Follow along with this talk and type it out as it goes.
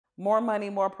More money,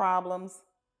 more problems.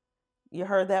 You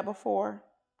heard that before?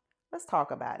 Let's talk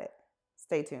about it.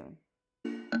 Stay tuned.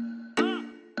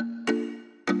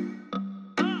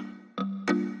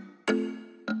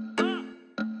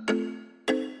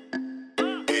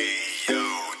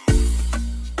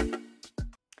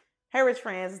 Hey, rich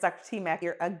friends, it's Dr. T Mac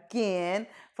here again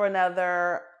for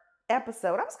another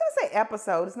episode. I was going to say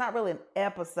episode. It's not really an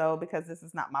episode because this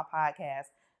is not my podcast.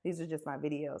 These are just my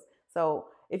videos. So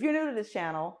if you're new to this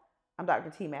channel, I'm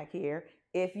Dr. T Mac here.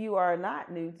 If you are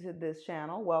not new to this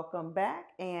channel, welcome back.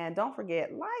 And don't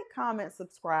forget, like, comment,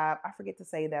 subscribe. I forget to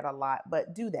say that a lot,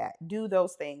 but do that. Do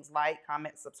those things. Like,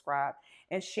 comment, subscribe,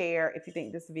 and share if you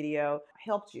think this video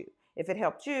helped you. If it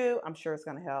helped you, I'm sure it's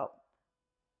going to help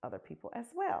other people as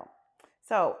well.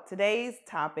 So today's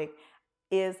topic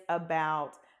is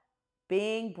about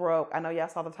being broke. I know y'all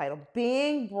saw the title.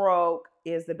 Being broke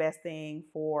is the best thing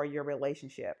for your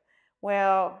relationship.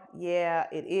 Well, yeah,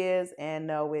 it is, and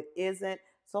no, it isn't.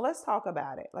 So let's talk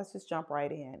about it. Let's just jump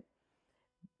right in.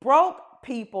 Broke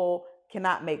people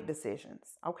cannot make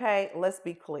decisions. Okay, let's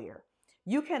be clear.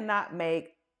 You cannot make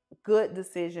good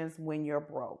decisions when you're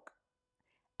broke.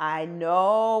 I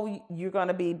know you're going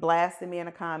to be blasting me in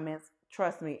the comments.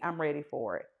 Trust me, I'm ready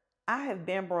for it. I have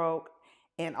been broke,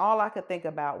 and all I could think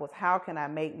about was how can I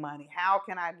make money? How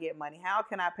can I get money? How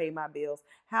can I pay my bills?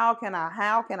 How can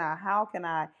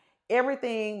I?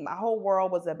 Everything, my whole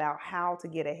world was about how to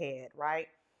get ahead, right?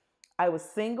 I was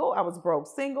single. I was broke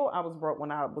single. I was broke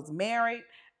when I was married.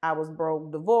 I was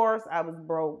broke divorced. I was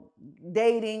broke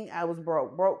dating. I was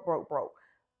broke.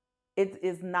 It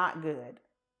is not good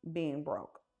being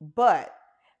broke. But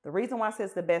the reason why I say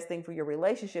it's the best thing for your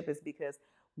relationship is because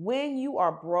when you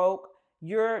are broke,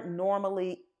 you're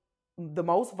normally the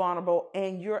most vulnerable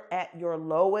and you're at your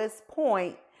lowest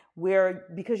point where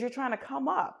because you're trying to come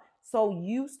up. So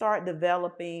you start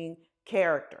developing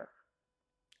character.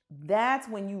 That's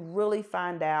when you really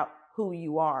find out who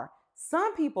you are.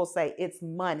 Some people say it's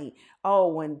money.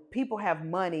 Oh, when people have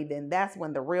money, then that's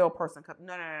when the real person comes.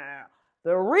 No.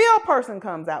 The real person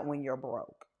comes out when you're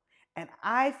broke. And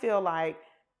I feel like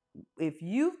if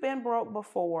you've been broke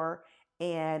before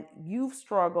and you've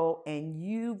struggled and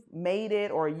you've made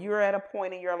it, or you're at a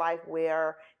point in your life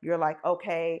where you're like,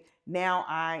 okay, now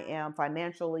I am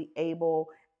financially able.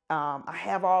 I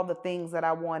have all the things that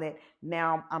I wanted.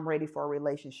 Now I'm ready for a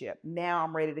relationship. Now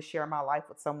I'm ready to share my life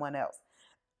with someone else.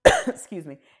 Excuse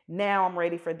me. Now I'm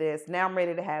ready for this. Now I'm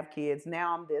ready to have kids.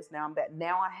 Now I'm this. Now I'm that.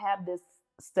 Now I have this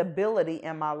stability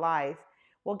in my life.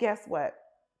 Well, guess what?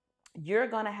 You're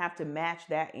going to have to match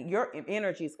that. Your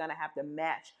energy is going to have to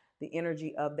match the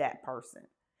energy of that person.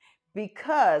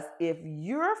 Because if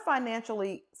you're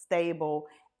financially stable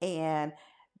and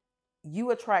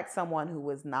you attract someone who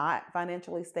is not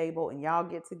financially stable and y'all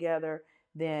get together,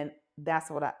 then that's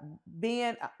what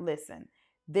listen,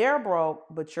 they're broke,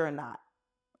 but you're not.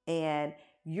 And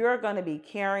you're going to be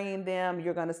carrying them.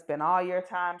 You're going to spend all your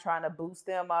time trying to boost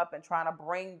them up and trying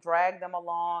to drag them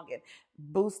along and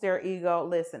boost their ego.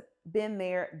 Listen, been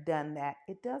there, done that.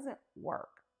 It doesn't work.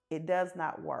 It does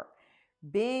not work.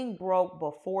 Being broke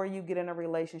before you get in a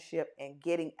relationship and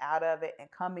getting out of it and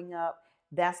coming up,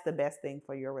 that's the best thing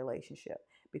for your relationship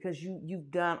because you've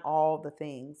done all the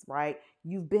things, right?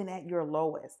 You've been at your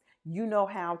lowest. You know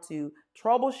how to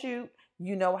troubleshoot.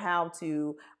 You know how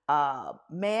to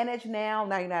manage now.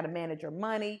 Now you know how to manage your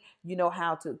money. You know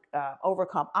how to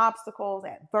overcome obstacles,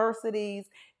 adversities.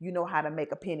 You know how to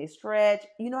make a penny stretch.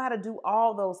 You know how to do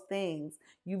all those things.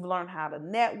 You've learned how to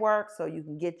network so you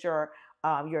can get your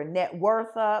net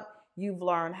worth up. You've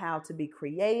learned how to be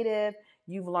creative.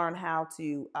 You've learned how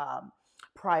to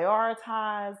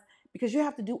prioritize because you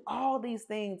have to do all these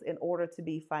things in order to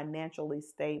be financially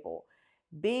stable.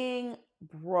 Being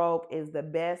broke is the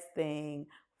best thing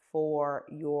for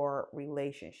your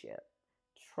relationship.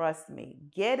 Trust me,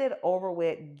 get it over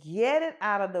with, get it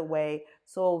out of the way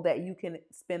so that you can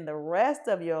spend the rest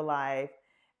of your life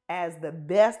as the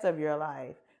best of your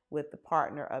life with the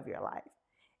partner of your life.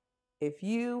 If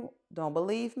you don't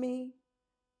believe me,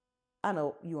 I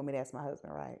know you want me to ask my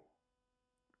husband, right?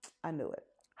 I knew it.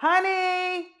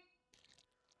 Honey!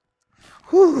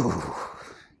 Whew.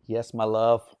 Yes, my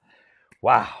love.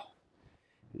 Wow.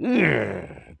 Ugh.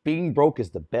 Being broke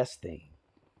is the best thing.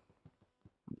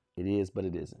 It is, but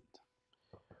it isn't.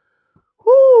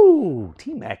 Whoo!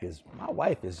 T Mac is, my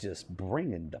wife is just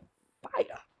bringing the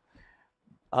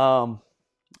fire. Um,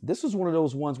 this is one of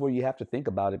those ones where you have to think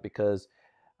about it because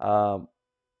um,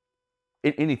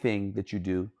 in anything that you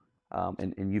do,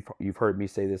 and you've heard me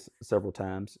say this several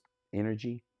times,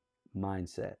 energy,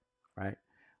 mindset, right?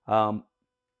 Um,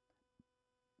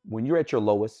 when you're at your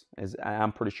lowest, as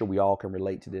I'm pretty sure we all can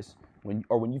relate to this, when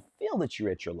you feel that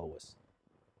you're at your lowest,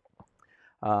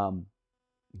 um,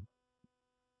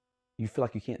 you feel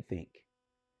like you can't think.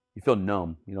 You feel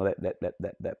numb. You know,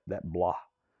 that blah.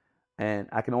 And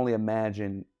I can only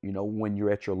imagine, you know, when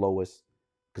you're at your lowest,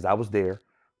 because I was there.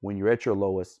 When you're at your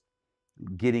lowest,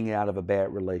 getting out of a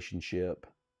bad relationship,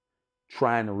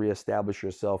 trying to reestablish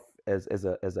yourself as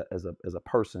a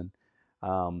person,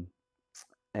 um,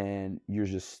 and you're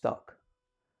just stuck.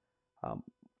 Um,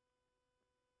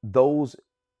 those,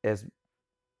 as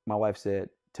my wife said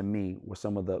to me, were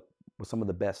some of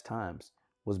the best times.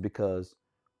 Was because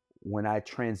when I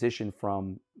transitioned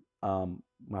from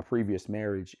my previous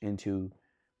marriage into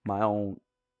my own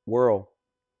world,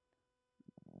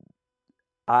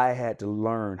 I had to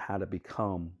learn how to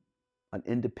become an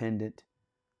independent,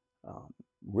 um,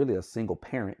 really a single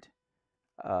parent,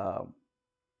 uh,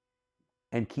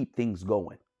 and keep things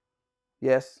going.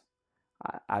 Yes,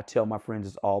 I tell my friends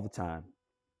this all the time.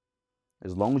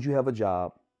 As long as you have a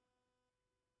job,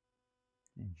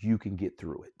 you can get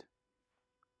through it.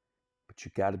 But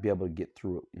you got to be able to get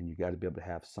through it, and you got to be able to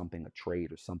have something, a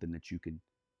trade or something that you can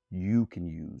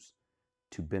use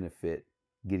to benefit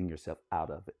getting yourself out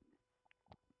of it.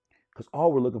 Because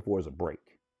all we're looking for is a break.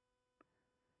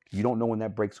 You don't know when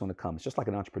that break's going to come. It's just like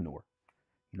an entrepreneur.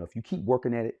 You know, if you keep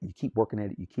working at it, you keep working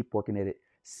at it, you keep working at it,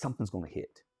 something's going to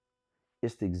hit.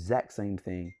 It's the exact same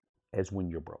thing as when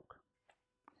you're broke.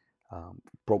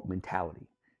 Broke mentality.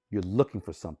 You're looking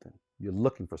for something. You're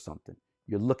looking for something.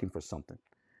 You're looking for something.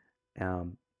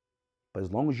 But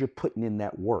as long as you're putting in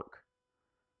that work,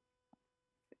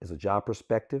 as a job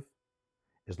perspective,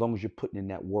 as long as you're putting in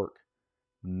that work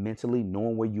mentally,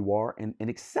 knowing where you are and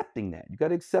accepting that. You got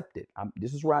to accept it.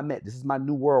 This is where I'm at. This is my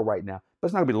new world right now. But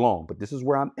it's not going to be long, but this is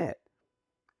where I'm at.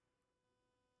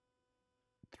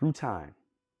 Through time,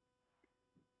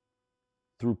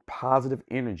 through positive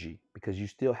energy, because you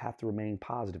still have to remain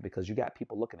positive because you got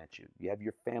people looking at you. You have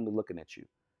your family looking at you.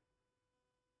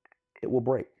 It will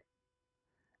break.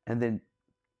 And then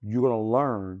you're going to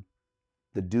learn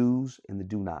the do's and the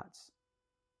do nots.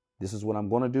 This is what I'm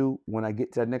going to do when I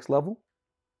get to that next level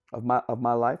of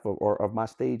my life or of my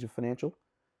stage of financial.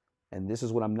 And this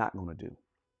is what I'm not going to do.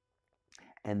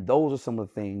 And those are some of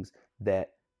the things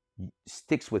that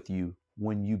sticks with you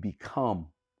when you become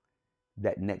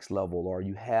that next level, or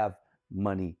you have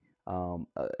money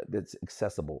that's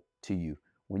accessible to you,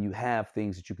 when you have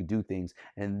things that you can do things.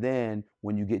 And then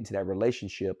when you get into that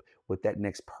relationship with that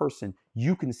next person,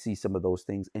 you can see some of those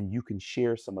things and you can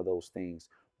share some of those things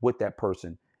with that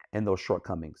person and those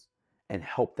shortcomings and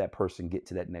help that person get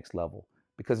to that next level,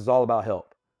 because it's all about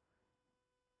help.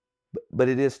 But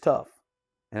it is tough.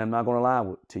 And I'm not going to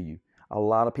lie to you. A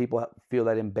lot of people feel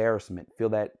that embarrassment, feel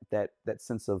that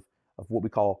sense of what we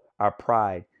call our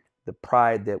pride, the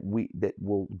pride that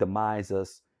will demise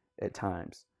us at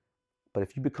times. But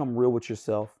if you become real with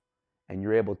yourself and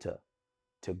you're able to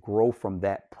grow from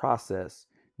that process,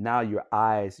 now your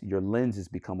eyes, your lenses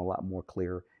become a lot more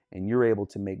clear, and you're able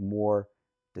to make more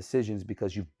decisions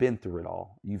because you've been through it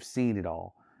all. You've seen it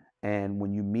all. And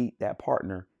when you meet that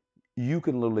partner, you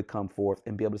can literally come forth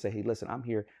and be able to say, hey, listen, I'm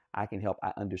here. I can help.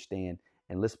 I understand.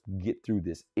 And let's get through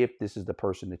this if this is the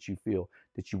person that you feel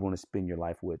that you want to spend your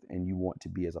life with and you want to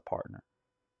be as a partner.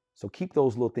 So keep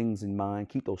those little things in mind.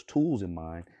 Keep those tools in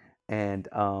mind. And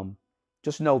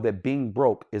just know that being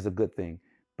broke is a good thing.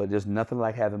 But there's nothing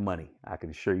like having money. I can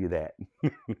assure you that.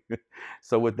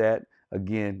 So with that,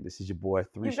 again, this is your boy,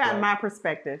 You got my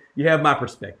perspective. You have my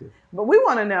perspective. But we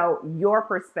want to know your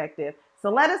perspective. So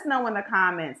let us know in the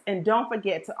comments. And don't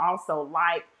forget to also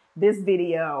like this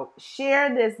video,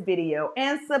 share this video,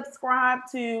 and subscribe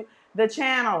to the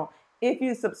channel. If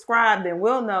you subscribe, then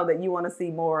we'll know that you want to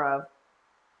see more of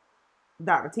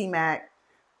Dr. T Mac.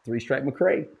 Three Strike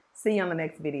McCray. See you on the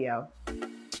next video.